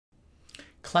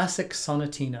Classic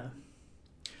Sonatina.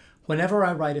 Whenever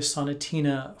I write a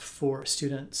sonatina for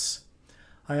students,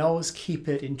 I always keep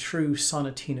it in true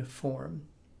sonatina form.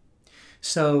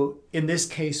 So in this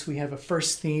case, we have a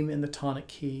first theme in the tonic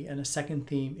key and a second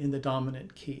theme in the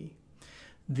dominant key.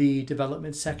 The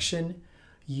development section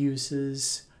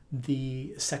uses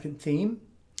the second theme,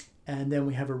 and then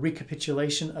we have a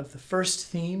recapitulation of the first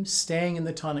theme staying in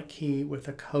the tonic key with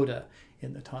a coda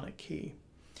in the tonic key.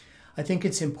 I think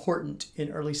it's important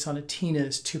in early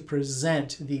sonatinas to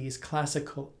present these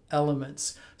classical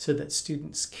elements so that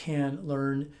students can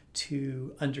learn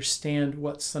to understand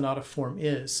what sonata form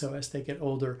is. So as they get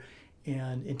older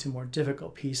and into more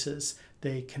difficult pieces,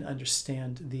 they can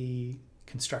understand the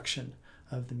construction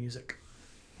of the music.